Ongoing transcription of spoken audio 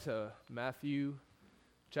To Matthew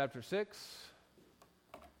chapter 6.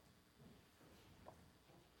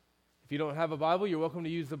 If you don't have a Bible, you're welcome to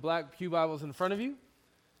use the black pew Bibles in front of you.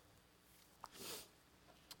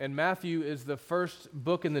 And Matthew is the first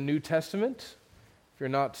book in the New Testament. If you're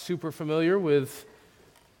not super familiar with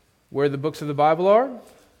where the books of the Bible are,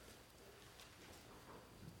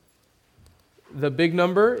 the big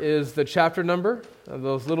number is the chapter number.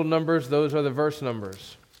 Those little numbers, those are the verse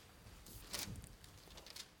numbers.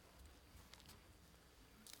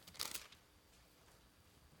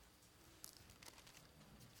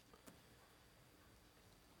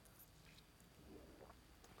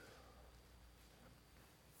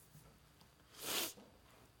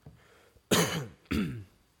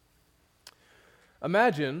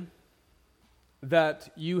 Imagine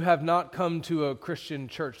that you have not come to a Christian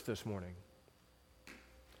church this morning.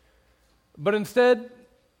 But instead,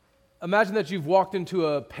 imagine that you've walked into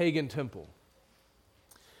a pagan temple.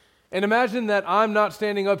 And imagine that I'm not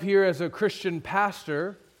standing up here as a Christian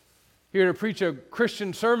pastor, here to preach a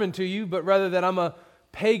Christian sermon to you, but rather that I'm a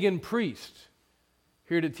pagan priest,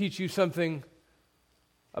 here to teach you something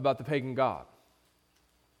about the pagan god,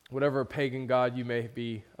 whatever pagan god you may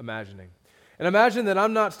be imagining. And imagine that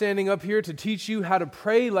I'm not standing up here to teach you how to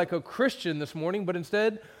pray like a Christian this morning, but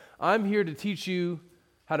instead, I'm here to teach you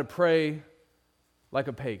how to pray like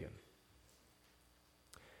a pagan.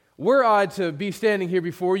 Were I to be standing here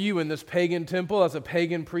before you in this pagan temple as a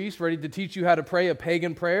pagan priest, ready to teach you how to pray a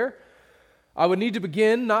pagan prayer, I would need to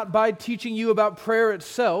begin not by teaching you about prayer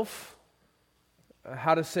itself,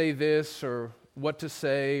 how to say this or what to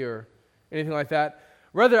say or anything like that.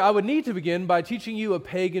 Rather, I would need to begin by teaching you a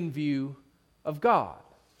pagan view of God,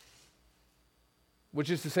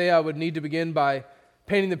 which is to say I would need to begin by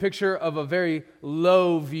painting the picture of a very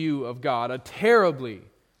low view of God, a terribly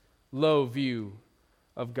low view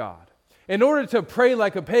of God. In order to pray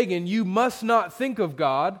like a pagan, you must not think of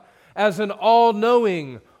God as an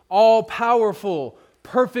all-knowing, all-powerful,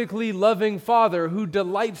 perfectly loving Father who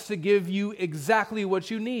delights to give you exactly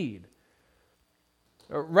what you need.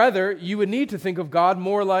 Rather, you would need to think of God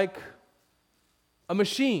more like a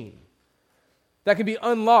machine that can be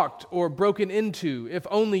unlocked or broken into if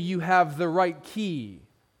only you have the right key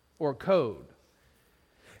or code.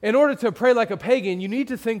 In order to pray like a pagan, you need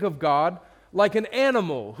to think of God like an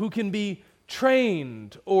animal who can be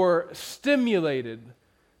trained or stimulated,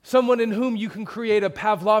 someone in whom you can create a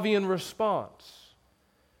Pavlovian response.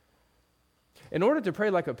 In order to pray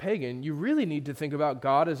like a pagan, you really need to think about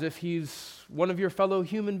God as if He's one of your fellow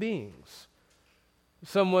human beings,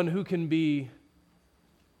 someone who can be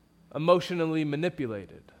emotionally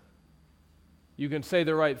manipulated. You can say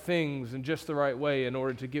the right things in just the right way in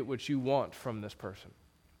order to get what you want from this person.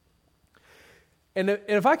 And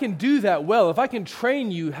if I can do that well, if I can train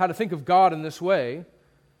you how to think of God in this way,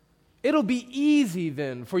 it'll be easy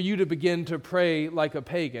then for you to begin to pray like a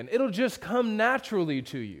pagan. It'll just come naturally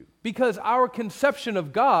to you because our conception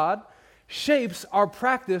of God shapes our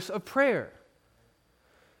practice of prayer.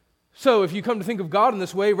 So if you come to think of God in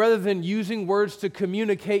this way, rather than using words to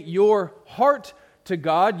communicate your heart to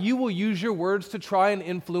God, you will use your words to try and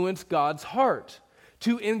influence God's heart,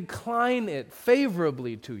 to incline it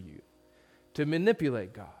favorably to you, to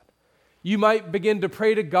manipulate God. You might begin to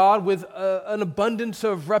pray to God with an abundance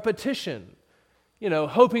of repetition,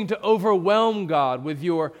 hoping to overwhelm God with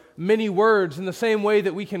your many words in the same way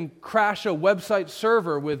that we can crash a website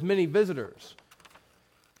server with many visitors.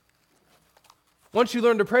 Once you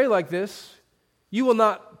learn to pray like this, you will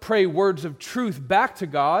not pray words of truth back to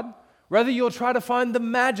God. Rather, you'll try to find the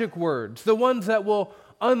magic words, the ones that will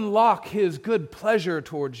unlock His good pleasure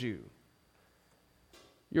towards you.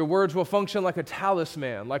 Your words will function like a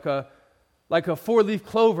talisman, like a four-leaf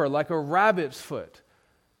clover, like a rabbit's foot.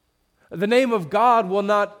 The name of God will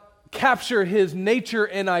not capture His nature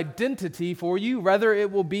and identity for you. Rather,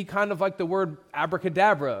 it will be kind of like the word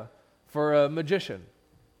abracadabra for a magician.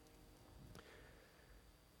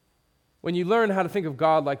 When you learn how to think of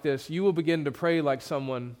God like this, you will begin to pray like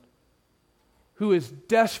someone who is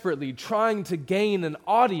desperately trying to gain an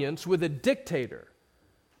audience with a dictator.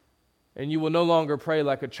 And you will no longer pray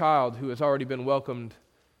like a child who has already been welcomed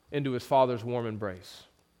into his father's warm embrace.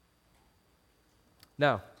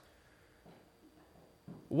 Now,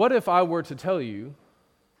 what if I were to tell you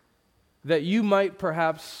that you might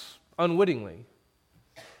perhaps unwittingly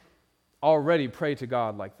already pray to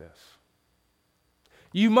God like this?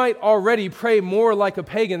 You might already pray more like a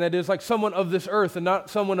pagan, that is, like someone of this earth and not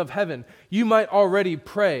someone of heaven. You might already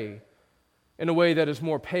pray in a way that is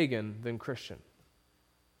more pagan than Christian.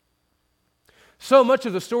 So much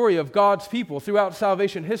of the story of God's people throughout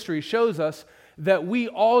salvation history shows us that we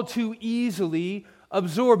all too easily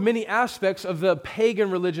absorb many aspects of the pagan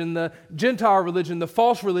religion, the Gentile religion, the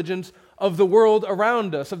false religions of the world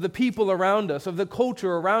around us, of the people around us, of the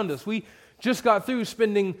culture around us. We just got through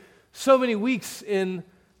spending so many weeks in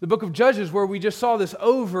the book of Judges where we just saw this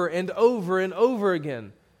over and over and over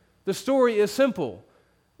again. The story is simple.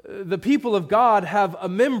 The people of God have a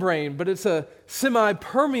membrane, but it's a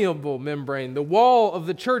semi-permeable membrane. The wall of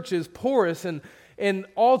the church is porous, and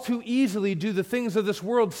all too easily do the things of this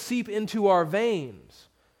world seep into our veins,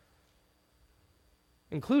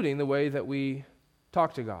 including the way that we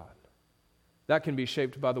talk to God. That can be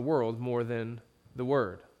shaped by the world more than the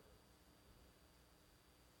Word.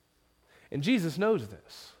 And Jesus knows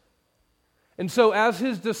this. And so as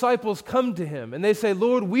His disciples come to Him and they say,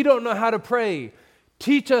 Lord, we don't know how to pray.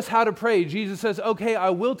 Teach us how to pray. Jesus says, okay,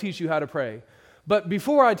 I will teach you how to pray. But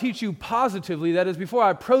before I teach you positively, that is, before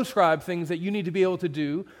I proscribe things that you need to be able to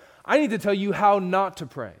do, I need to tell you how not to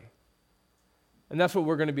pray. And that's what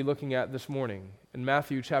we're going to be looking at this morning in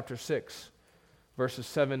Matthew chapter 6, verses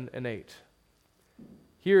 7 and 8.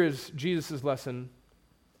 Here is Jesus' lesson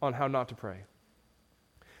on how not to pray.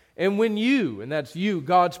 And when you, and that's you,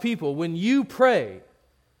 God's people, when you pray,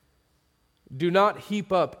 do not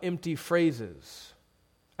heap up empty phrases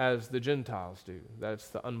as the Gentiles do. That's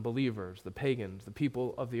the unbelievers, the pagans, the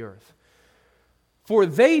people of the earth. For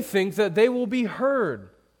they think that they will be heard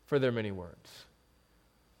for their many words.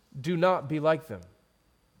 Do not be like them.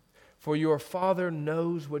 For your Father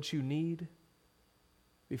knows what you need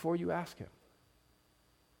before you ask Him.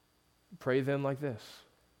 Pray then like this.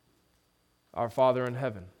 Our Father in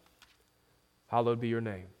heaven, hallowed be your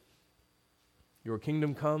name. Your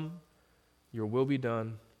kingdom come, your will be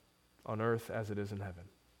done on earth as it is in heaven.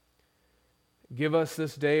 Give us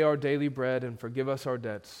this day our daily bread, and forgive us our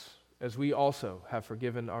debts, as we also have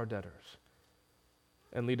forgiven our debtors.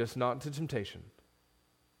 And lead us not into temptation,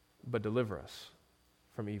 but deliver us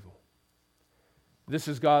from evil. This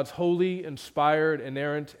is God's holy, inspired,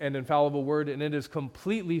 inerrant, and infallible word, and it is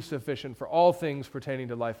completely sufficient for all things pertaining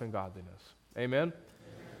to life and godliness. Amen? Amen.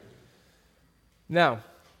 Now,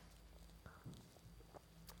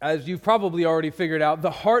 as you've probably already figured out,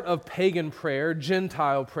 the heart of pagan prayer,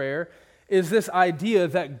 Gentile prayer, is this idea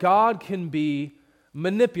that God can be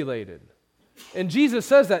manipulated. And Jesus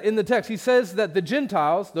says that in the text. He says that the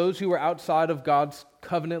Gentiles, those who are outside of God's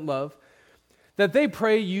covenant love, that they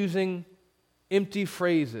pray using empty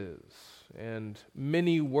phrases and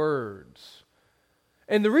many words.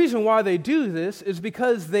 And the reason why they do this is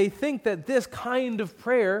because they think that this kind of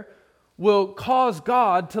prayer will cause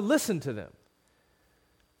God to listen to them.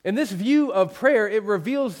 In this view of prayer, it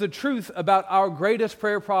reveals the truth about our greatest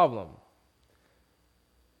prayer problem.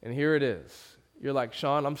 And here it is. You're like,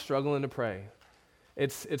 Sean, I'm struggling to pray.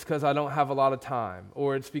 It's because I don't have a lot of time,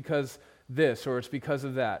 or it's because this, or it's because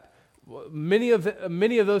of that. Many of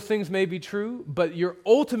those things may be true, but your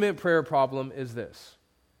ultimate prayer problem is this.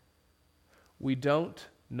 We don't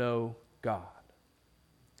know God.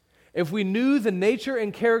 If we knew the nature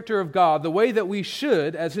and character of God the way that we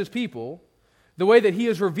should as His people, the way that He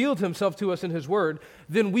has revealed Himself to us in His Word,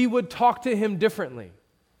 then we would talk to Him differently.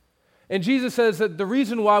 And Jesus says that the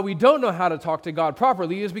reason why we don't know how to talk to God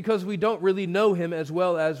properly is because we don't really know Him as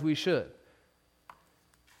well as we should.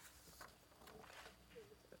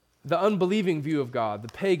 The unbelieving view of God, the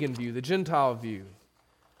pagan view, the Gentile view,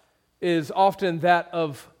 is often that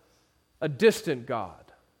of a distant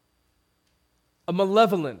God, a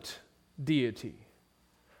malevolent deity,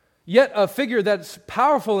 yet a figure that's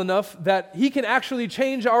powerful enough that He can actually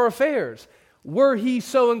change our affairs, were He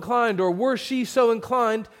so inclined or were she so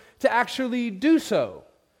inclined to actually do so.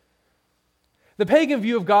 The pagan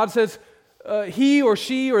view of God says he or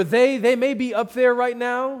she or they may be up there right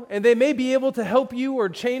now, and they may be able to help you or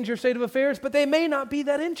change your state of affairs, but they may not be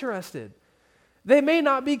that interested. They may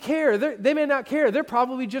not care. They may not care. They're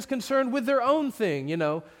probably just concerned with their own thing,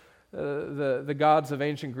 the gods of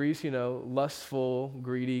ancient Greece, lustful,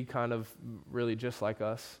 greedy, kind of really just like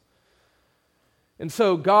us. And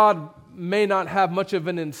so God may not have much of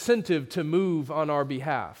an incentive to move on our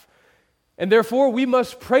behalf. And therefore, we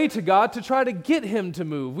must pray to God to try to get Him to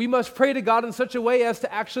move. We must pray to God in such a way as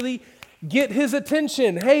to actually get His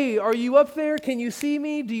attention. Hey, are you up there? Can you see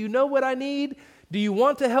me? Do you know what I need? Do you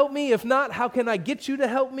want to help me? If not, how can I get you to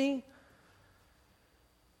help me?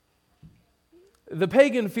 The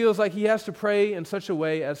pagan feels like he has to pray in such a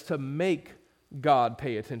way as to make God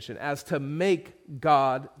pay attention, as to make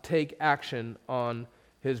God take action on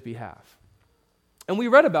his behalf. And we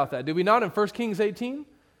read about that, did we not, in 1 Kings 18?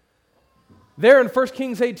 There in 1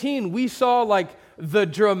 Kings 18, we saw like the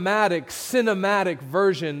dramatic, cinematic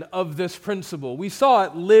version of this principle. We saw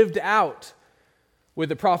it lived out with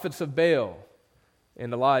the prophets of Baal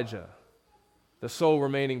and Elijah, the sole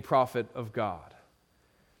remaining prophet of God.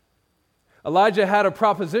 Elijah had a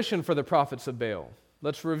proposition for the prophets of Baal.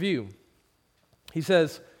 Let's review. He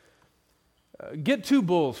says, get 2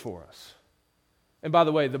 bulls for us. And by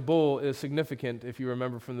the way, the bull is significant if you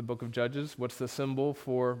remember from the book of Judges. What's the symbol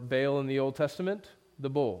for Baal in the Old Testament? The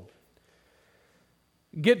bull.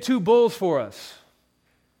 Get 2 bulls for us.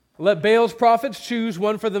 Let Baal's prophets choose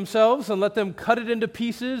one for themselves and let them cut it into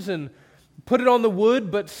pieces and put it on the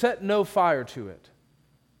wood, but set no fire to it.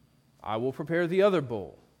 I will prepare the other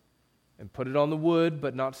bull and put it on the wood,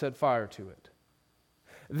 but not set fire to it.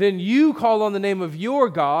 Then you call on the name of your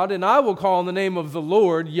God, and I will call on the name of the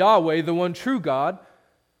Lord, Yahweh, the one true God.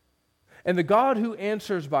 And the God who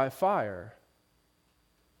answers by fire,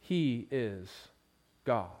 He is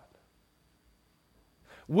God.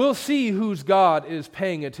 We'll see whose God is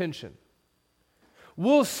paying attention.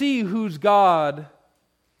 We'll see whose God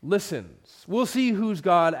listens. We'll see whose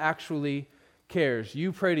God actually cares.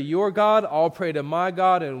 You pray to your God, I'll pray to my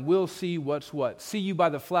God, and we'll see what's what. See you by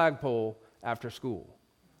the flagpole after school.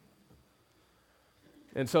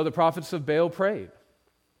 And so the prophets of Baal prayed.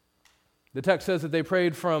 The text says that they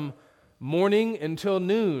prayed from morning until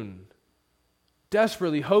noon,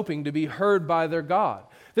 desperately hoping to be heard by their God.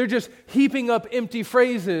 They're just heaping up empty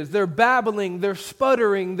phrases. They're babbling, they're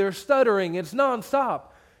sputtering, they're stuttering. It's nonstop.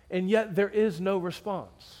 And yet there is no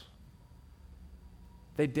response.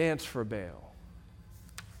 They dance for Baal.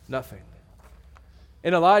 Nothing.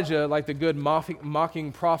 And Elijah, like the good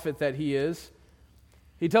mocking prophet that he is,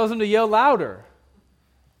 he tells them to yell louder.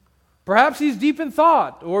 Perhaps he's deep in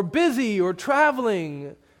thought or busy or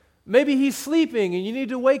traveling. Maybe he's sleeping and you need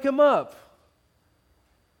to wake him up.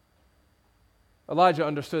 Elijah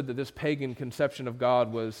understood that this pagan conception of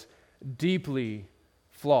God was deeply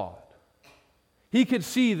flawed. He could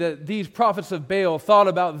see that these prophets of Baal thought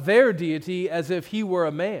about their deity as if he were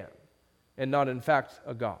a man and not in fact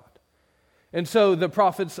a god. And so the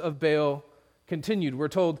prophets of Baal continued. We're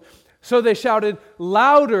told, so they shouted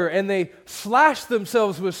louder and they slashed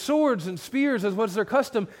themselves with swords and spears as was their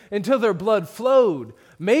custom until their blood flowed.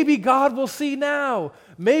 Maybe God will see now.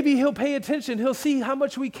 Maybe He'll pay attention. He'll see how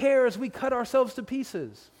much we care as we cut ourselves to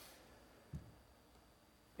pieces.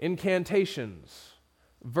 Incantations,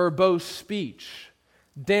 verbose speech,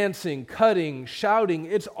 dancing, cutting, shouting,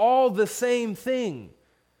 it's all the same thing.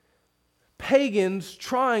 Pagans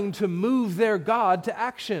trying to move their God to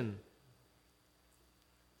action.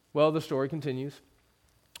 Well, the story continues.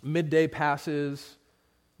 Midday passes,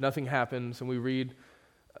 nothing happens, and we read,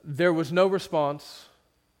 there was no response,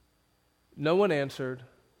 no one answered,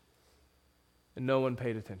 and no one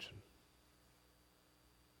paid attention.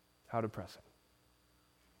 How depressing.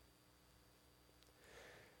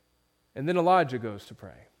 And then Elijah goes to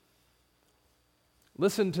pray.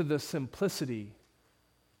 Listen to the simplicity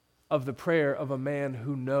of the prayer of a man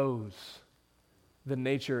who knows the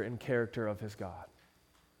nature and character of his God.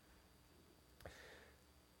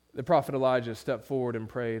 The prophet Elijah stepped forward and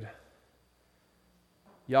prayed,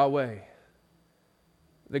 Yahweh,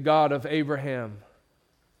 the God of Abraham,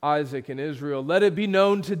 Isaac, and Israel, let it be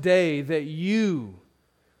known today that you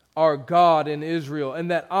are God in Israel,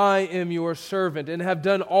 and that I am your servant, and have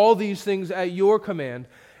done all these things at your command.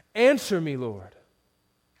 Answer me, Lord.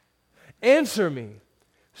 Answer me,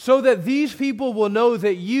 so that these people will know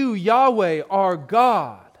that you, Yahweh, are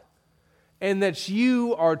God, and that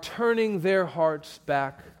you are turning their hearts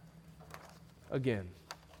back again.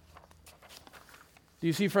 Do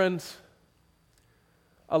you see, friends?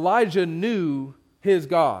 Elijah knew his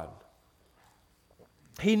God.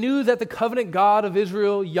 He knew that the covenant God of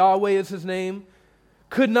Israel, Yahweh is his name,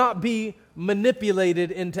 could not be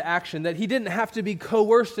manipulated into action, that he didn't have to be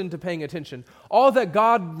coerced into paying attention. All that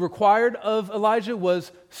God required of Elijah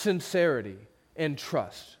was sincerity and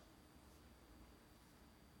trust.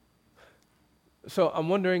 So I'm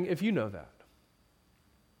wondering if you know that.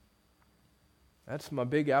 That's my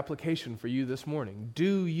big application for you this morning.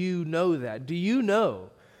 Do you know that? Do you know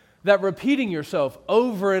that repeating yourself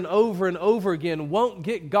over and over and over again won't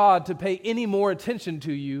get God to pay any more attention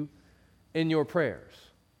to you in your prayers?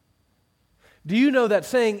 Do you know that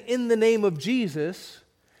saying in the name of Jesus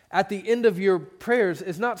at the end of your prayers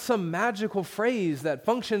is not some magical phrase that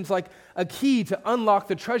functions like a key to unlock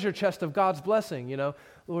the treasure chest of God's blessing? You know,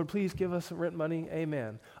 Lord, please give us rent money.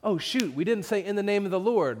 Amen. Oh, shoot, we didn't say in the name of the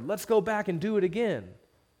Lord. Let's go back and do it again.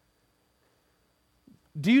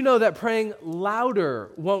 Do you know that praying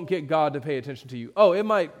louder won't get God to pay attention to you? Oh, it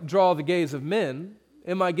might draw the gaze of men.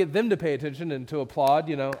 It might get them to pay attention and to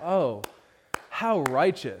applaud, oh, how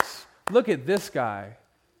righteous. Look at this guy.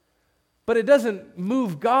 But it doesn't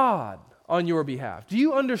move God on your behalf? Do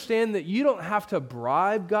you understand that you don't have to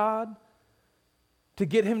bribe God to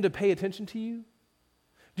get him to pay attention to you?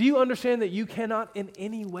 Do you understand that you cannot in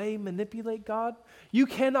any way manipulate God? You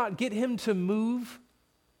cannot get him to move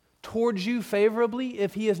towards you favorably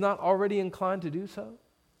if he is not already inclined to do so?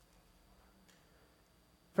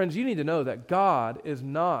 Friends, you need to know that God is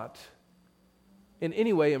not in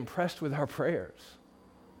any way impressed with our prayers.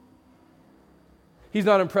 He's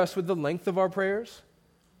not impressed with the length of our prayers.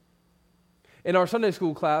 In our Sunday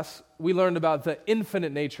school class, we learned about the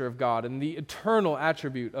infinite nature of God and the eternal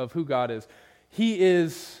attribute of who God is. He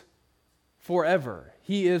is forever.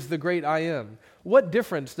 He is the great I am. What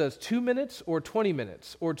difference does 2 minutes or 20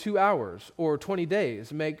 minutes or 2 hours or 20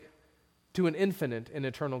 days make to an infinite and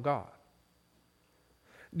eternal God?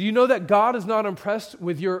 Do you know that God is not impressed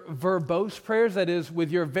with your verbose prayers, that is,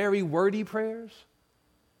 with your very wordy prayers?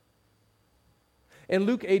 In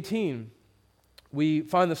Luke 18, we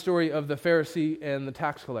find the story of the Pharisee and the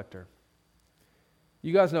tax collector.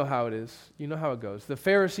 You guys know how it is. You know how it goes. The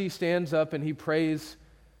Pharisee stands up and he prays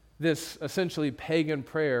this essentially pagan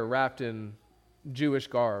prayer wrapped in Jewish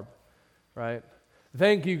garb, right?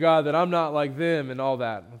 Thank you, God, that I'm not like them and all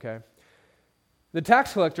that, okay? The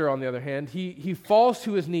tax collector, on the other hand, he falls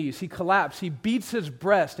to his knees, he collapses, he beats his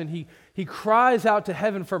breast, and he cries out to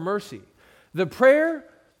heaven for mercy. The prayer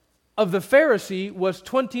of the Pharisee was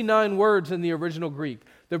 29 words in the original Greek.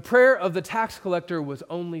 The prayer of the tax collector was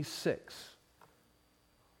only 6.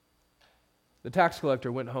 The tax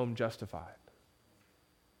collector went home justified.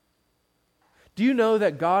 Do you know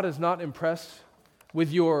that God is not impressed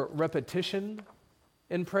with your repetition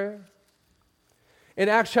in prayer? In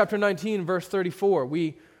Acts chapter 19, verse 34,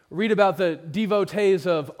 we read about the devotees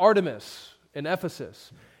of Artemis in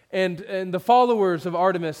Ephesus. And the followers of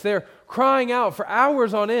Artemis, they're crying out for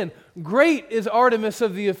hours on end, "Great is Artemis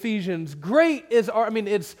of the Ephesians. Great is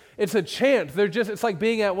it's a chant. It's like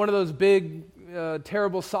being at one of those big,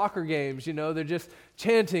 terrible soccer games, you know. They're just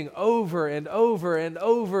chanting over and over and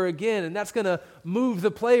over again, and that's going to move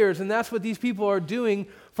the players, and that's what these people are doing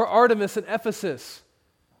for Artemis in Ephesus.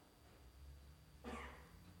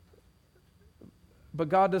 But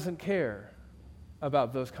God doesn't care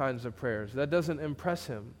about those kinds of prayers. That doesn't impress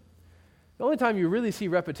him. The only time you really see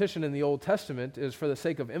repetition in the Old Testament is for the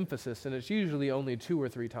sake of emphasis, and it's usually only 2 or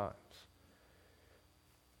 3 times.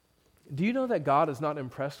 Do you know that God is not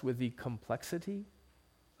impressed with the complexity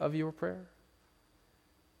of your prayer?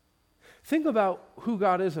 Think about who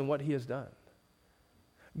God is and what he has done.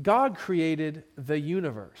 God created the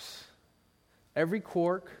universe. Every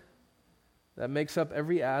quark that makes up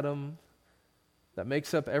every atom, that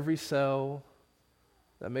makes up every cell,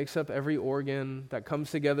 that makes up every organ, that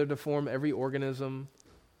comes together to form every organism,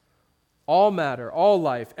 all matter, all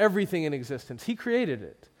life, everything in existence. He created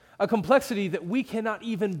it. A complexity that we cannot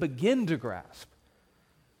even begin to grasp.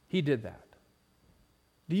 He did that.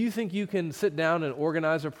 Do you think you can sit down and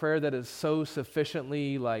organize a prayer that is so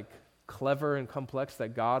sufficiently clever and complex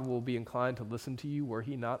that God will be inclined to listen to you were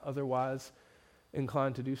he not otherwise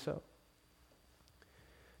inclined to do so?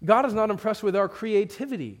 God is not impressed with our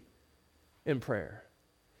creativity in prayer.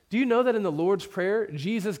 Do you know that in the Lord's Prayer,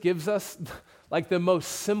 Jesus gives us the most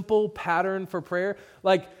simple pattern for prayer?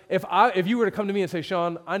 If you were to come to me and say,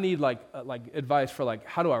 Sean, I need advice for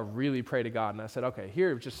how do I really pray to God? And I said, okay,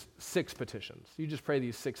 here are just 6 petitions. You just pray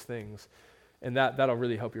these 6 things, and that'll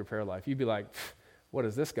really help your prayer life. You'd be like, what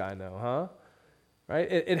does this guy know, huh?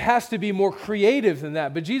 Right? It has to be more creative than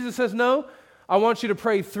that. But Jesus says, no, I want you to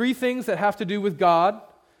pray 3 things that have to do with God,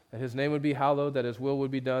 that his name would be hallowed, that his will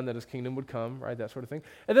would be done, that his kingdom would come, right? That sort of thing.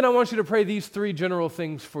 And then I want you to pray these 3 general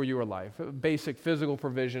things for your life: basic physical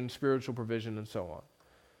provision, spiritual provision, and so on.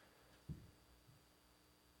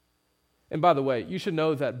 And by the way, you should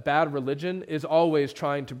know that bad religion is always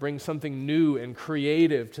trying to bring something new and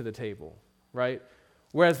creative to the table, right?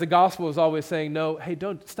 Whereas the gospel is always saying, no, hey,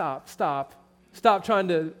 don't, stop trying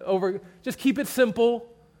to just keep it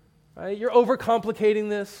simple, right? You're overcomplicating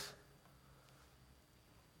this.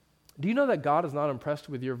 Do you know that God is not impressed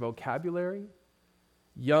with your vocabulary?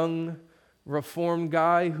 Young, reformed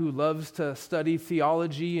guy who loves to study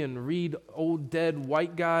theology and read old, dead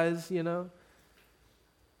white guys, you know?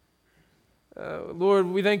 Lord,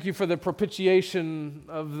 we thank you for the propitiation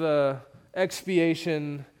of the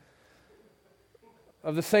expiation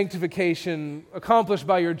of the sanctification accomplished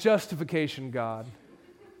by your justification, God.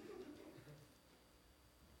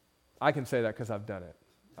 I can say that because I've done it.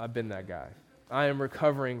 I've been that guy. I am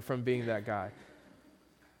recovering from being that guy.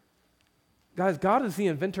 Guys, God is the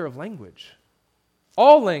inventor of language.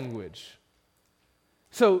 All language.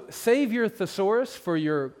 So save your thesaurus for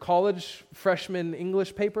your college freshman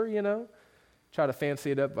English paper, you know. try to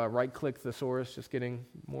fancy it up by right-click thesaurus, just getting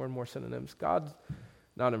more and more synonyms. God's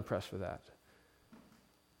not impressed with that.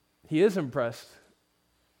 He is impressed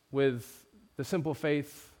with the simple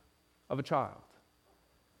faith of a child.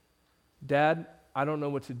 Dad, I don't know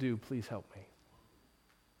what to do. Please help me.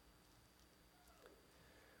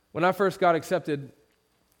 When I first got accepted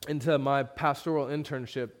into my pastoral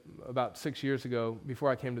internship about 6 years ago, before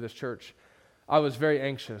I came to this church, I was very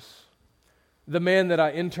anxious. The man that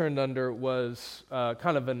I interned under was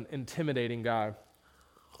kind of an intimidating guy.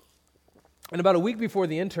 And about a week before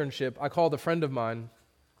the internship, I called a friend of mine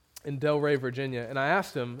in Delray, Virginia, and I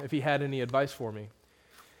asked him if he had any advice for me.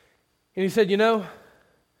 And he said,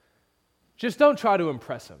 just don't try to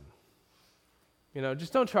impress him.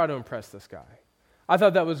 Just don't try to impress this guy. I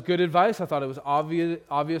thought that was good advice. I thought it was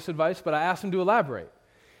obvious advice, but I asked him to elaborate.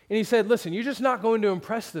 And he said, listen, you're just not going to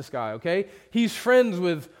impress this guy, okay? He's friends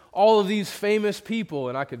with all of these famous people,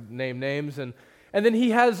 and I could name names, and then he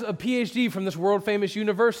has a PhD from this world-famous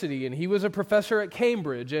university, and he was a professor at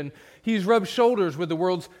Cambridge, and he's rubbed shoulders with the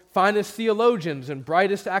world's finest theologians and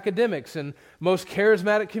brightest academics and most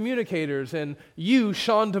charismatic communicators, and you,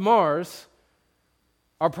 Sean DeMars,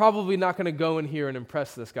 are probably not going to go in here and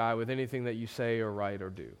impress this guy with anything that you say or write or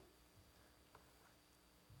do.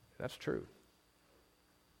 That's true.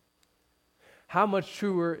 How much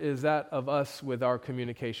truer is that of us with our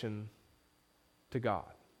communication to God?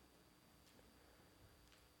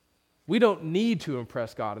 We don't need to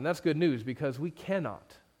impress God, and that's good news because we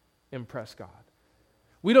cannot impress God.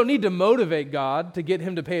 We don't need to motivate God to get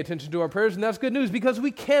him to pay attention to our prayers, and that's good news because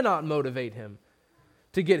we cannot motivate him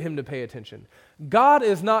to get him to pay attention. God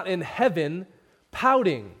is not in heaven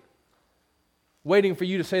pouting, waiting for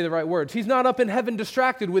you to say the right words. He's not up in heaven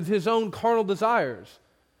distracted with his own carnal desires,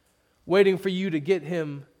 waiting for you to get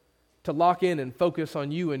him to lock in and focus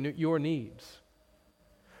on you and your needs.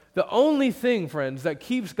 The only thing, friends, that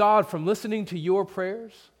keeps God from listening to your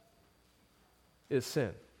prayers is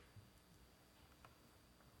sin.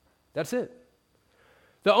 That's it.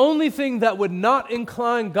 The only thing that would not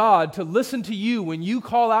incline God to listen to you when you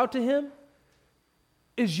call out to him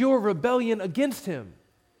is your rebellion against him,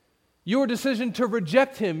 your decision to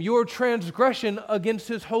reject him, your transgression against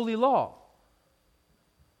his holy law.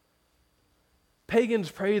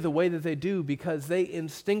 Pagans pray the way that they do because they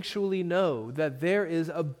instinctually know that there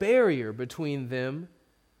is a barrier between them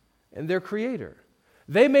and their Creator.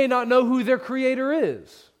 They may not know who their Creator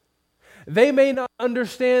is. They may not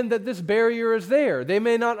understand that this barrier is there. They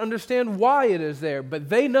may not understand why it is there, but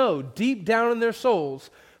they know deep down in their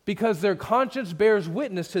souls, because their conscience bears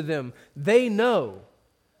witness to them, they know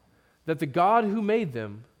that the God who made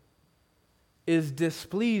them is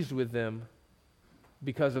displeased with them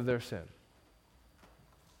because of their sin.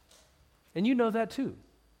 And you know that too,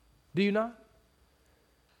 do you not?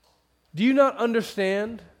 Do you not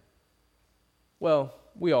understand? Well,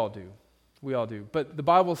 we all do. We all do. But the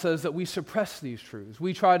Bible says that we suppress these truths.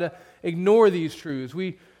 We try to ignore these truths.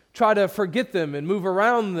 We try to forget them and move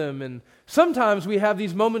around them. And sometimes we have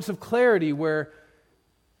these moments of clarity where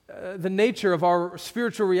the nature of our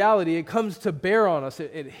spiritual reality, it comes to bear on us.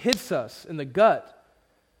 It hits us in the gut.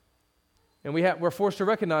 And we're forced to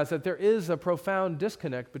recognize that there is a profound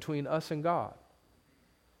disconnect between us and God.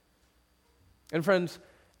 And friends,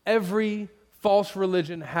 every false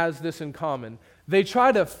religion has this in common. They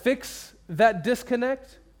try to fix that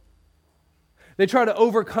disconnect. They try to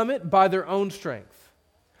overcome it by their own strength,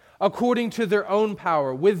 according to their own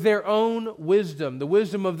power, with their own wisdom, the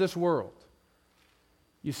wisdom of this world.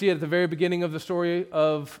 You see it at the very beginning of the story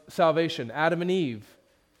of salvation, Adam and Eve.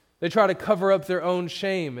 They try to cover up their own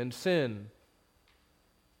shame and sin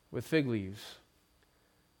with fig leaves.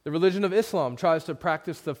 The religion of Islam tries to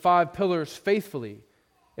practice the 5 pillars faithfully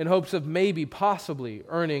in hopes of maybe, possibly,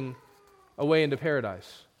 earning a way into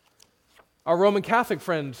paradise. Our Roman Catholic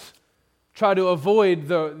friends try to avoid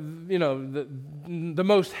the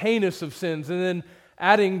most heinous of sins and then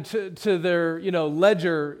adding to their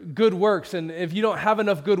ledger good works. And if you don't have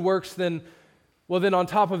enough good works, then on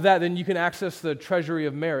top of that, then you can access the treasury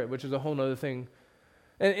of merit, which is a whole other thing.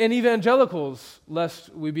 And evangelicals,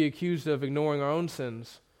 lest we be accused of ignoring our own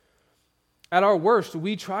sins, at our worst,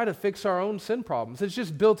 we try to fix our own sin problems. It's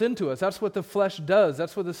just built into us. That's what the flesh does.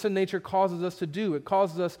 That's what the sin nature causes us to do. It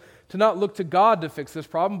causes us to not look to God to fix this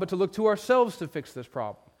problem, but to look to ourselves to fix this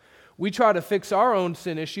problem. We try to fix our own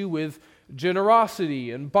sin issue with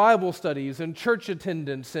generosity and Bible studies and church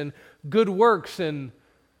attendance and good works and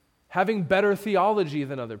having better theology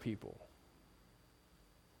than other people.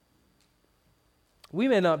 We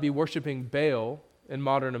may not be worshiping Baal in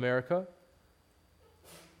modern America,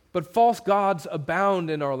 but false gods abound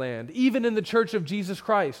in our land, even in the church of Jesus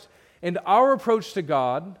Christ. And our approach to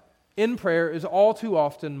God in prayer is all too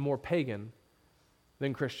often more pagan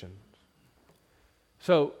than Christian.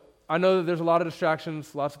 So I know that there's a lot of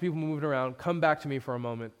distractions, lots of people moving around. Come back to me for a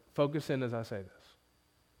moment. Focus in as I say this.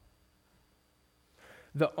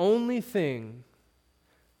 The only thing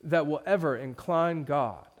that will ever incline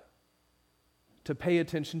God to pay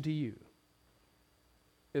attention to you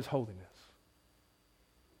is holiness,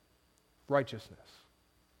 righteousness,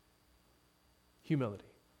 humility.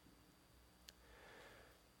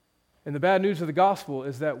 And the bad news of the gospel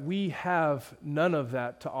is that we have none of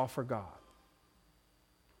that to offer God.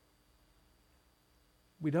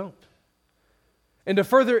 We don't. And to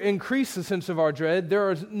further increase the sense of our dread,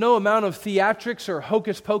 there is no amount of theatrics or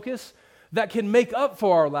hocus pocus that can make up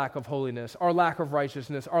for our lack of holiness, our lack of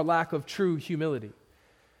righteousness, our lack of true humility.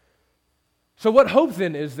 So what hope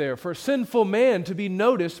then is there for sinful man to be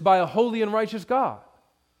noticed by a holy and righteous God?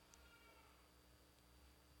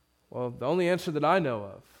 Well, the only answer that I know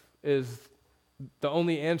of is the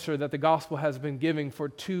only answer that the gospel has been giving for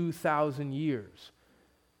 2,000 years.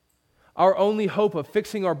 Our only hope of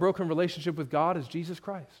fixing our broken relationship with God is Jesus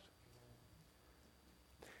Christ.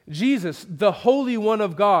 Jesus, the Holy One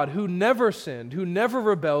of God, who never sinned, who never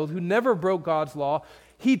rebelled, who never broke God's law,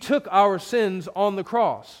 he took our sins on the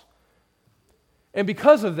cross. And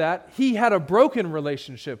because of that, he had a broken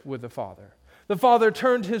relationship with the Father. The Father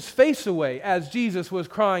turned his face away as Jesus was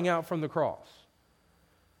crying out from the cross.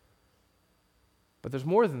 But there's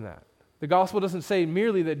more than that. The gospel doesn't say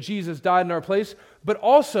merely that Jesus died in our place, but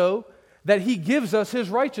also that he gives us his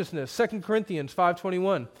righteousness. 2 Corinthians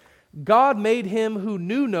 5:21. God made him who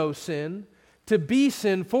knew no sin to be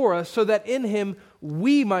sin for us, so that in him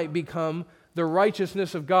we might become the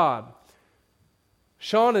righteousness of God.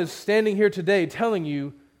 Sean is standing here today telling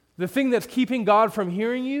you the thing that's keeping God from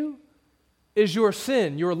hearing you is your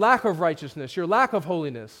sin, your lack of righteousness, your lack of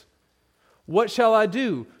holiness. What shall I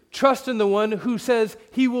do? Trust in the one who says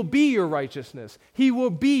he will be your righteousness. He will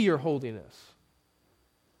be your holiness.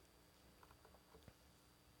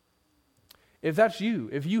 If that's you,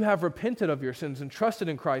 if you have repented of your sins and trusted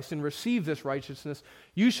in Christ and received this righteousness,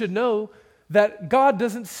 you should know that God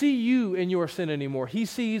doesn't see you in your sin anymore. He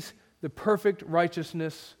sees the perfect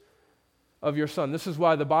righteousness of your Son. This is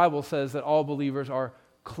why the Bible says that all believers are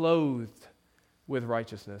clothed with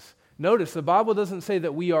righteousness. Notice, the Bible doesn't say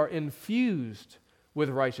that we are infused with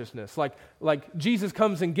righteousness. Like Jesus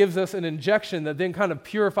comes and gives us an injection that then kind of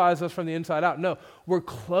purifies us from the inside out. No, we're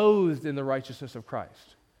clothed in the righteousness of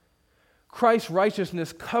Christ. Christ's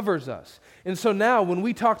righteousness covers us. And so now when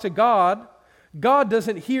we talk to God, God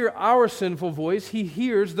doesn't hear our sinful voice. He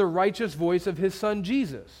hears the righteous voice of his Son,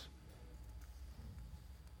 Jesus.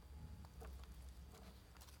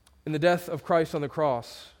 In the death of Christ on the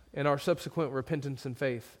cross and our subsequent repentance and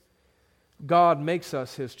faith, God makes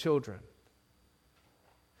us his children.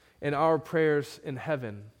 And our prayers in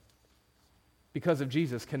heaven, because of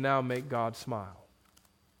Jesus, can now make God smile.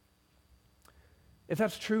 If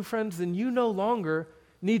that's true, friends, then you no longer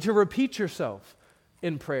need to repeat yourself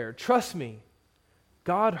in prayer. Trust me,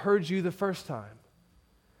 God heard you the first time.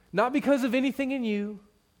 Not because of anything in you,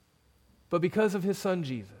 but because of his Son,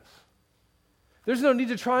 Jesus. There's no need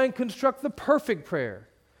to try and construct the perfect prayer.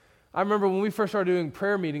 I remember when we first started doing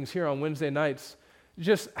prayer meetings here on Wednesday nights,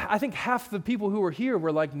 I think half the people who were here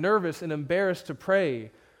were like nervous and embarrassed to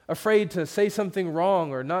pray, afraid to say something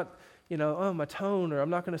wrong or not, my tone, or I'm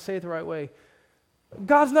not going to say it the right way.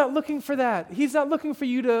 God's not looking for that. He's not looking for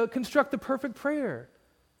you to construct the perfect prayer.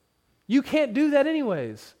 You can't do that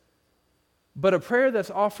anyways. But a prayer that's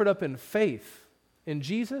offered up in faith in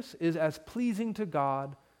Jesus is as pleasing to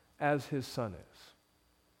God as his Son is.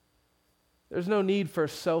 There's no need for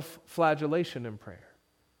self-flagellation in prayer.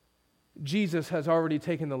 Jesus has already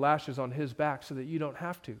taken the lashes on his back so that you don't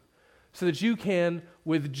have to, so that you can,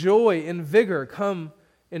 with joy and vigor, come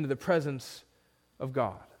into the presence of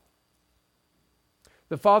God.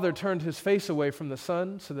 The Father turned his face away from the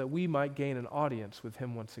Son so that we might gain an audience with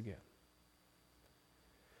him once again.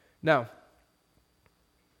 Now,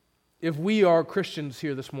 if we are Christians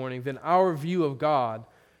here this morning, then our view of God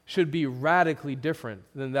should be radically different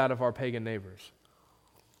than that of our pagan neighbors.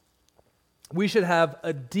 We should have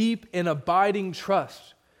a deep and abiding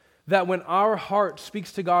trust that when our heart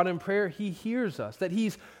speaks to God in prayer, he hears us, that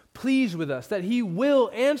he's pleased with us, that he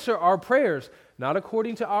will answer our prayers, not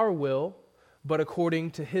according to our will, but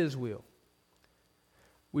according to his will.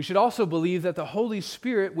 We should also believe that the Holy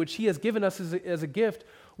Spirit, which he has given us as a gift,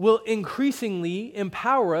 will increasingly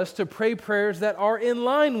empower us to pray prayers that are in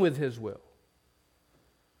line with his will.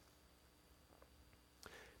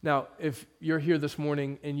 Now, if you're here this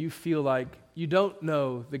morning and you feel like you don't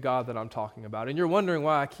know the God that I'm talking about, and you're wondering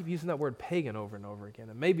why I keep using that word pagan over and over again,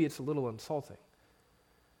 and maybe it's a little insulting.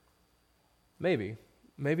 Maybe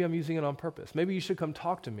I'm using it on purpose. Maybe you should come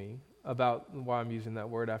talk to me about why I'm using that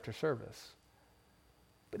word after service.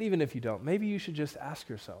 But even if you don't, maybe you should just ask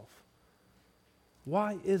yourself,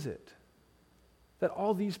 why is it that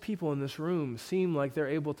all these people in this room seem like they're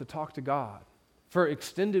able to talk to God for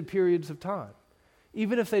extended periods of time?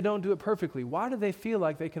 Even if they don't do it perfectly, why do they feel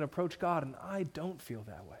like they can approach God and I don't feel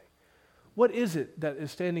that way? What is it that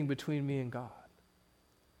is standing between me and God?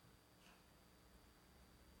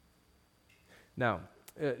 Now,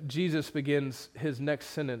 Jesus begins his next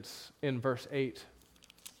sentence in verse 8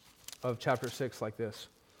 of chapter 6 like this.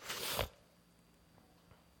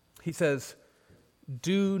 He says,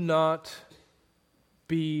 "Do not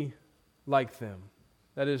be like them."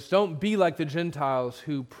 That is, don't be like the Gentiles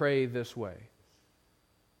who pray this way.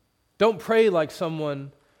 Don't pray like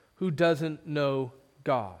someone who doesn't know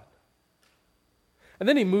God. And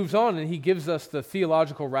then he moves on and he gives us the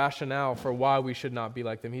theological rationale for why we should not be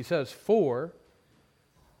like them. He says, "For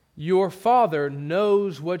your Father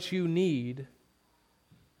knows what you need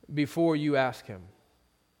before you ask him."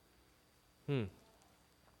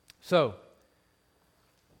 So,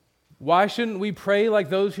 why shouldn't we pray like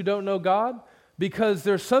those who don't know God? Because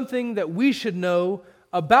there's something that we should know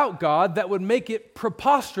about God that would make it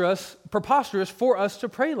preposterous for us to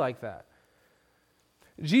pray like that.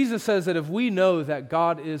 Jesus says that if we know that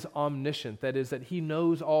God is omniscient, that is, that he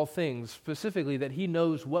knows all things, specifically that he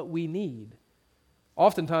knows what we need,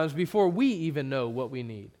 oftentimes before we even know what we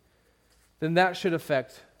need, then that should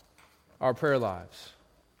affect our prayer lives.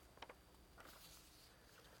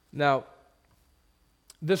 Now,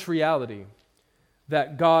 this reality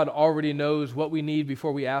that God already knows what we need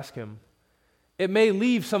before we ask him, it may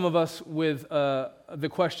leave some of us with the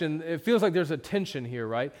question, it feels like there's a tension here,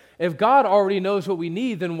 right? If God already knows what we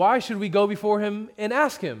need, then why should we go before him and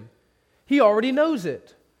ask him? He already knows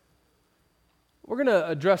it. We're going to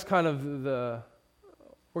address we're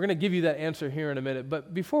going to give you that answer here in a minute,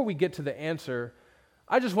 but before we get to the answer,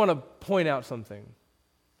 I just want to point out something.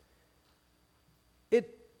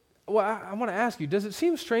 I want to ask you, does it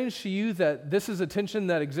seem strange to you that this is a tension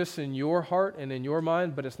that exists in your heart and in your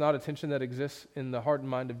mind, but it's not a tension that exists in the heart and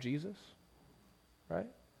mind of Jesus? Right?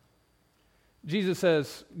 Jesus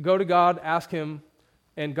says, go to God, ask him,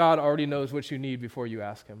 and God already knows what you need before you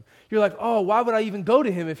ask him. You're like, oh, why would I even go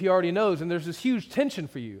to him if he already knows? And there's this huge tension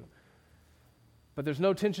for you. But there's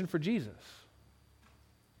no tension for Jesus.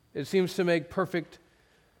 It seems to make perfect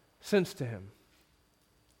sense to him.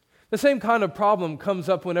 The same kind of problem comes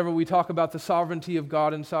up whenever we talk about the sovereignty of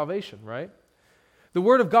God in salvation, right? The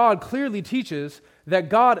Word of God clearly teaches that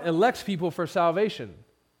God elects people for salvation.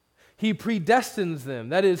 He predestines them.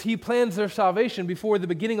 That is, he plans their salvation before the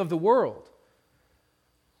beginning of the world.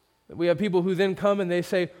 We have people who then come and they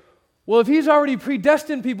say, well, if he's already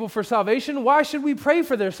predestined people for salvation, why should we pray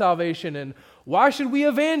for their salvation? And why should we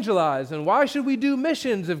evangelize? And why should we do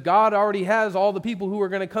missions if God already has all the people who are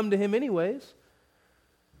going to come to him anyways?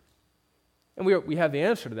 And we have the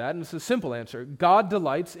answer to that, and it's a simple answer. God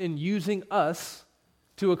delights in using us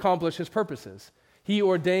to accomplish his purposes. He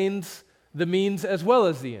ordains the means as well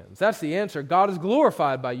as the ends. That's the answer. God is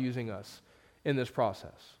glorified by using us in this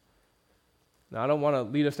process. Now, I don't want to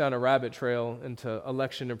lead us down a rabbit trail into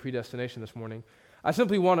election and predestination this morning. I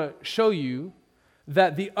simply want to show you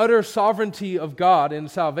that the utter sovereignty of God in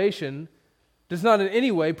salvation does not in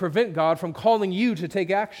any way prevent God from calling you to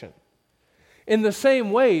take action. In the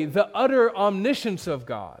same way, the utter omniscience of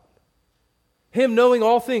God, him knowing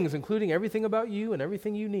all things, including everything about you and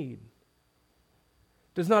everything you need,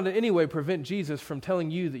 does not in any way prevent Jesus from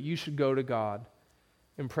telling you that you should go to God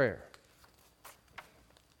in prayer.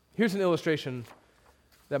 Here's an illustration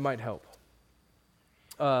that might help.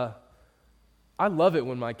 I love it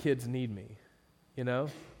when my kids need me, you know?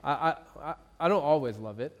 I don't always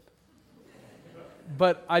love it,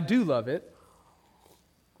 but I do love it.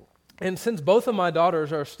 And since both of my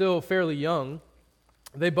daughters are still fairly young,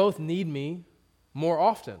 they both need me more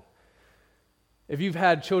often. If you've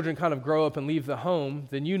had children kind of grow up and leave the home,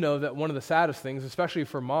 then you know that one of the saddest things, especially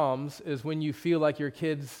for moms, is when you feel like your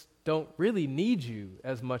kids don't really need you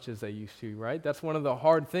as much as they used to, right? That's one of the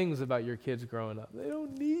hard things about your kids growing up. They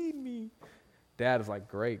don't need me. Dad is like,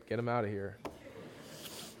 great, get them out of here.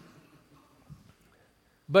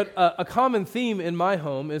 But a common theme in my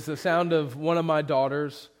home is the sound of one of my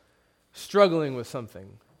daughters struggling with something,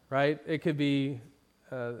 right? It could be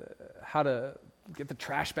how to get the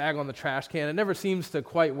trash bag on the trash can. It never seems to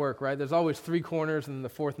quite work, right? There's always 3 corners and the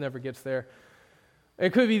 4th never gets there.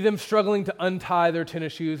 It could be them struggling to untie their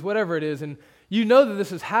tennis shoes, whatever it is, and You know that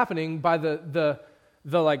this is happening by the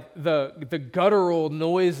guttural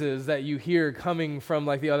noises that you hear coming from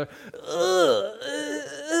like the other.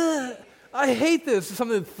 I hate this.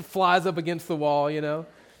 Something that flies up against the wall,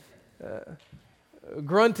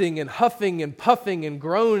 grunting and huffing and puffing and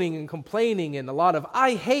groaning and complaining and a lot of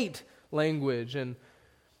I hate language. And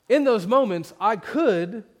in those moments, I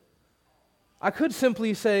could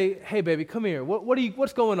simply say, hey, baby, come here.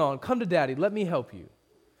 What's going on? Come to daddy. Let me help you.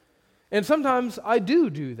 And sometimes I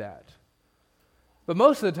do that. But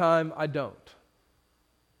most of the time, I don't.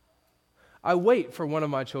 I wait for one of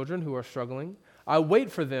my children who are struggling. I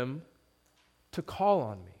wait for them to call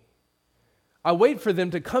on me. I wait for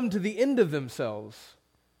them to come to the end of themselves,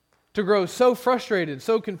 to grow so frustrated,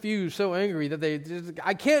 so confused, so angry that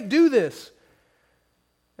I can't do this.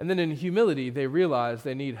 And then in humility, they realize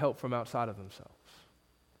they need help from outside of themselves.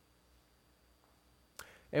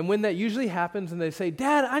 And when that usually happens and they say,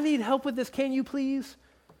 Dad, I need help with this, can you please?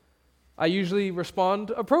 I usually respond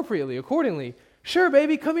appropriately, accordingly. Sure,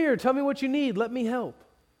 baby, come here, tell me what you need, let me help.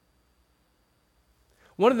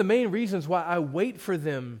 One of the main reasons why I wait for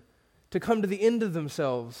them to come to the end of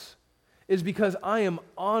themselves is because I am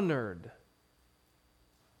honored.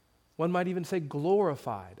 One might even say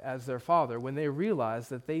glorified as their father when they realize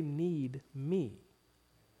that they need me.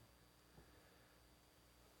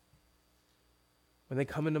 When they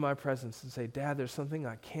come into my presence and say, Dad, there's something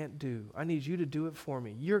I can't do. I need you to do it for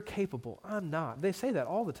me. You're capable. I'm not. They say that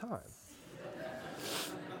all the time.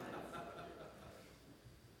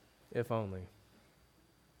 If only.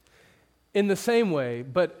 In the same way,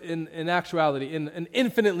 but in actuality, in an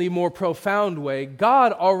infinitely more profound way,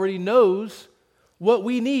 God already knows what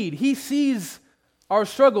we need. He sees our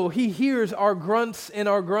struggle. He hears our grunts and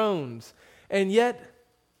our groans. And yet,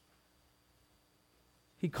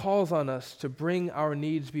 He calls on us to bring our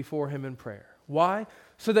needs before Him in prayer. Why?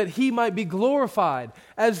 So that He might be glorified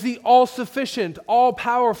as the all-sufficient,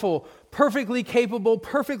 all-powerful, perfectly capable,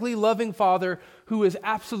 perfectly loving Father who is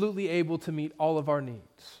absolutely able to meet all of our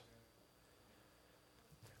needs.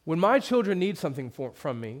 When my children need something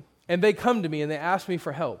from me, and they come to me and they ask me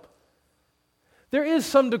for help, there is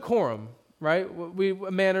some decorum, right?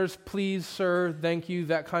 Manners, please, sir, thank you,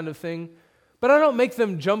 that kind of thing. But I don't make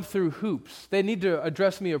them jump through hoops. They need to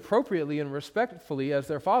address me appropriately and respectfully as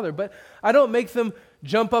their father, but I don't make them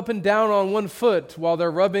jump up and down on one foot while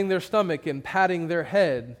they're rubbing their stomach and patting their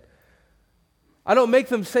head. I don't make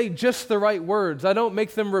them say just the right words. I don't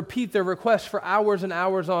make them repeat their requests for hours and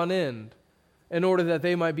hours on end in order that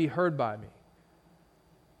they might be heard by me.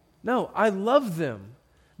 No, I love them.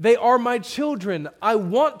 They are my children. I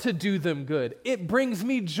want to do them good. It brings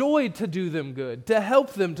me joy to do them good, to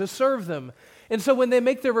help them, to serve them. And so when they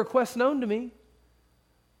make their requests known to me,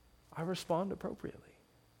 I respond appropriately.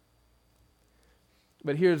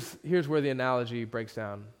 But here's where the analogy breaks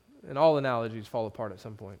down, and all analogies fall apart at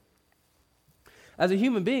some point. As a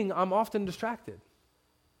human being, I'm often distracted.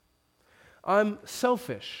 I'm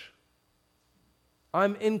selfish.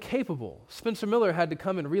 I'm incapable. Spencer Miller had to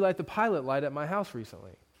come and relight the pilot light at my house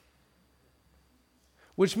recently.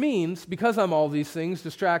 Which means, because I'm all these things,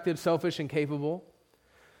 distracted, selfish, incapable,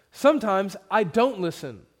 sometimes I don't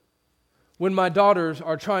listen when my daughters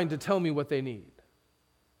are trying to tell me what they need.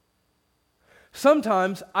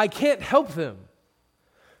 Sometimes I can't help them.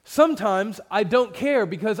 Sometimes I don't care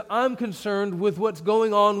because I'm concerned with what's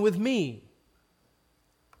going on with me.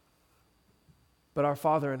 But our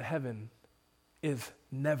Father in heaven is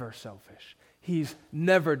never selfish. He's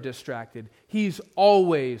never distracted. He's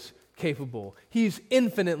always capable. He's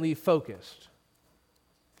infinitely focused.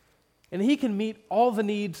 And He can meet all the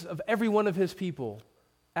needs of every one of His people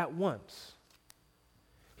at once.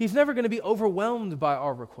 He's never going to be overwhelmed by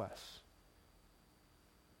our requests.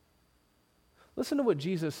 Listen to what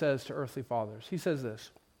Jesus says to earthly fathers. He says this: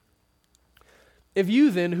 if you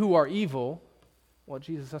then who are evil, well,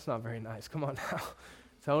 Jesus, that's not very nice. Come on now.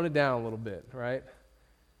 Tone it down a little bit, right?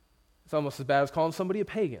 It's almost as bad as calling somebody a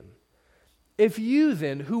pagan. If you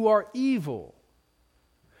then, who are evil,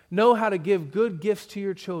 know how to give good gifts to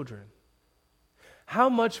your children, how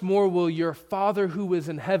much more will your Father who is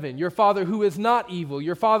in heaven, your Father who is not evil,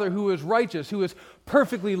 your Father who is righteous, who is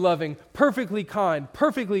perfectly loving, perfectly kind,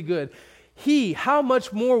 perfectly good, how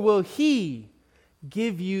much more will He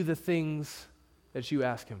give you the things that you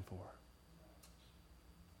ask Him for?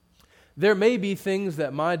 There may be things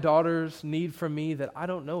that my daughters need from me that I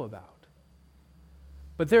don't know about.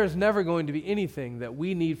 But there is never going to be anything that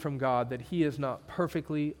we need from God that He is not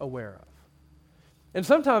perfectly aware of. And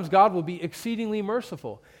sometimes God will be exceedingly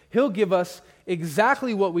merciful. He'll give us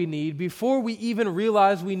exactly what we need before we even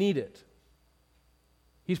realize we need it.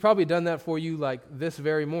 He's probably done that for you like this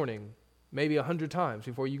very morning maybe 100 times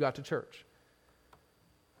before you got to church.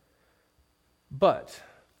 But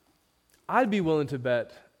I'd be willing to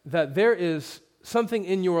bet that there is something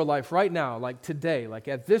in your life right now, like today, like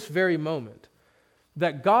at this very moment,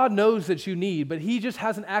 that God knows that you need, but He just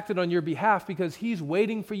hasn't acted on your behalf because He's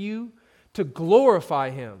waiting for you to glorify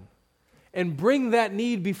Him and bring that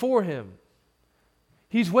need before Him.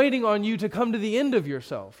 He's waiting on you to come to the end of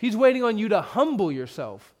yourself. He's waiting on you to humble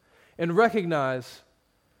yourself and recognize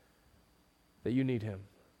that you need Him.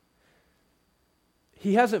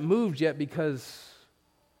 He hasn't moved yet because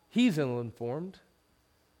He's ill-informed.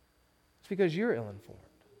 It's because you're ill-informed.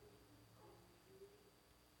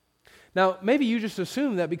 Now, maybe you just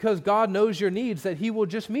assume that because God knows your needs, that He will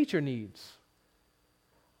just meet your needs.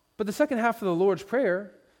 But the second half of the Lord's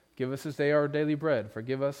Prayer, give us this day our daily bread,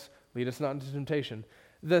 forgive us, lead us not into temptation.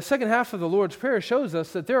 The second half of the Lord's Prayer shows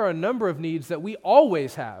us that there are a number of needs that we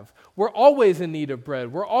always have. We're always in need of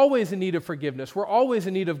bread. We're always in need of forgiveness. We're always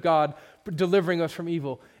in need of God delivering us from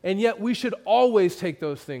evil. And yet we should always take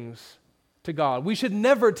those things to God. We should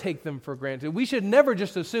never take them for granted. We should never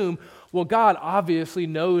just assume, well, God obviously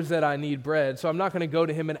knows that I need bread, so I'm not going to go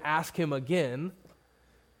to Him and ask Him again.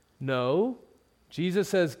 No. Jesus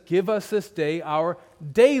says, give us this day our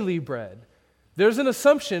daily bread. There's an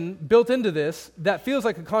assumption built into this that feels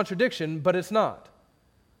like a contradiction, but it's not.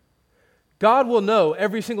 God will know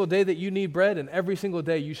every single day that you need bread, and every single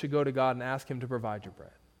day you should go to God and ask Him to provide your bread.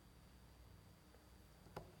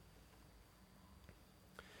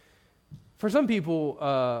 For some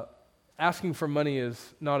people, asking for money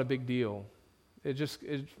is not a big deal. It just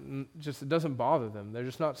doesn't bother them. They're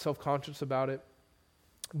just not self-conscious about it.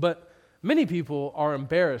 But many people are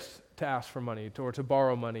embarrassed to ask for money or to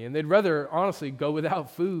borrow money, and they'd rather, honestly, go without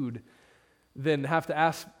food than have to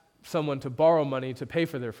ask someone to borrow money to pay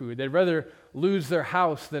for their food. They'd rather lose their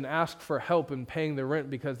house than ask for help in paying the rent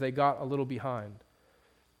because they got a little behind.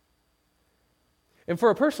 And for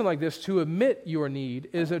a person like this, to admit your need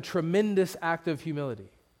is a tremendous act of humility.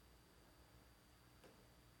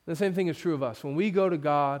 The same thing is true of us. When we go to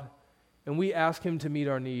God and we ask Him to meet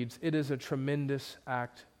our needs, it is a tremendous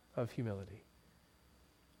act of humility.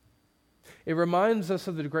 It reminds us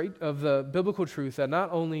of the biblical truth that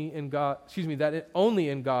only in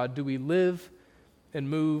God do we live and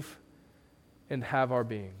move and have our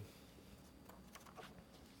being.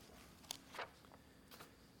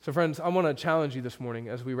 So friends, I want to challenge you this morning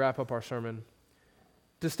as we wrap up our sermon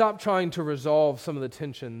to stop trying to resolve some of the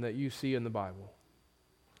tension that you see in the Bible.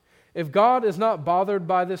 If God is not bothered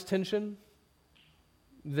by this tension,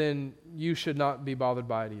 then you should not be bothered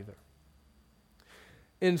by it either.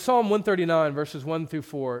 In Psalm 139, verses 1 through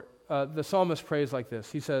 4, the psalmist prays like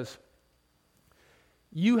this. He says,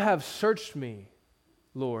 "You have searched me,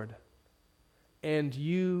 Lord, and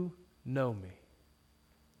you know me."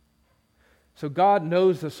 So God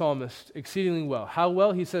knows the psalmist exceedingly well. How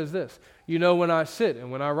well? He says this, "You know when I sit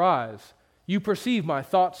and when I rise. You perceive my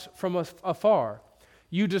thoughts from afar.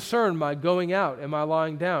 You discern my going out and my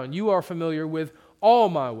lying down. You are familiar with all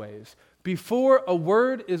my ways. Before a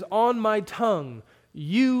word is on my tongue,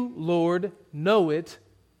 you, Lord, know it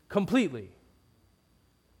completely."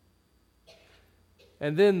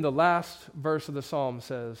 And then the last verse of the psalm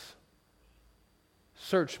says,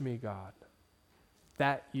 "Search me, God,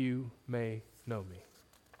 that you may know me."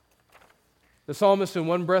 The psalmist in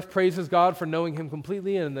one breath praises God for knowing Him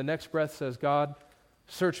completely, and in the next breath says, "God,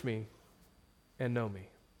 search me and know me."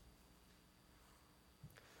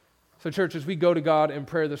 So church, as we go to God in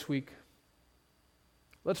prayer this week,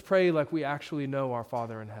 let's pray like we actually know our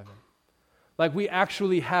Father in heaven. Like we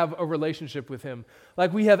actually have a relationship with Him.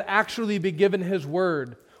 Like we have actually been given His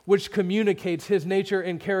word, which communicates His nature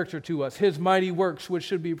and character to us, His mighty works, which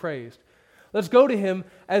should be praised. Let's go to Him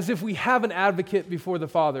as if we have an advocate before the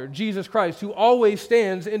Father, Jesus Christ, who always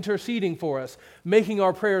stands interceding for us, making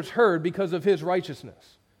our prayers heard because of His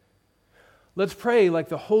righteousness. Let's pray like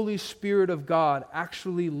the Holy Spirit of God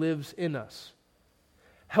actually lives in us,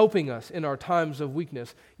 helping us in our times of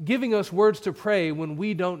weakness, giving us words to pray when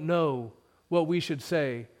we don't know what we should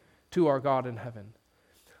say to our God in heaven.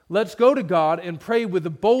 Let's go to God and pray with the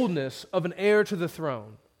boldness of an heir to the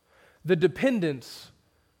throne, the dependence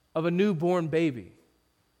of a newborn baby,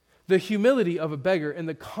 the humility of a beggar, and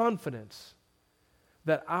the confidence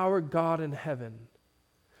that our God in heaven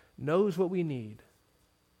knows what we need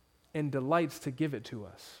and delights to give it to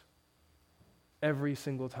us every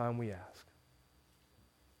single time we ask.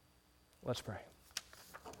 Let's pray.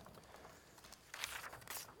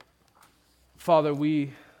 Father,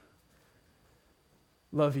 we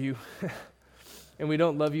love You, and we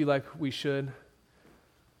don't love You like we should.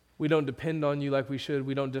 We don't depend on You like we should.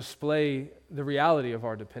 We don't display the reality of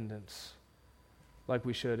our dependence. like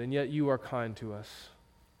we should, and yet you are kind to us.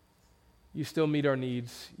 You still meet our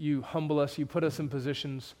needs. You humble us. You put us in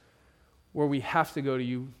positions where we have to go to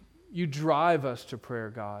you. You drive us to prayer,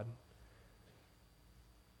 God.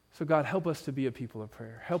 So God, help us to be a people of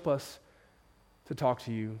prayer. Help us to talk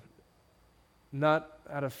to you, not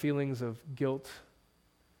out of feelings of guilt,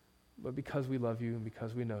 but because we love you and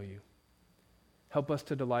because we know you. Help us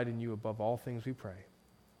to delight in you above all things, we pray.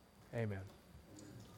 Amen.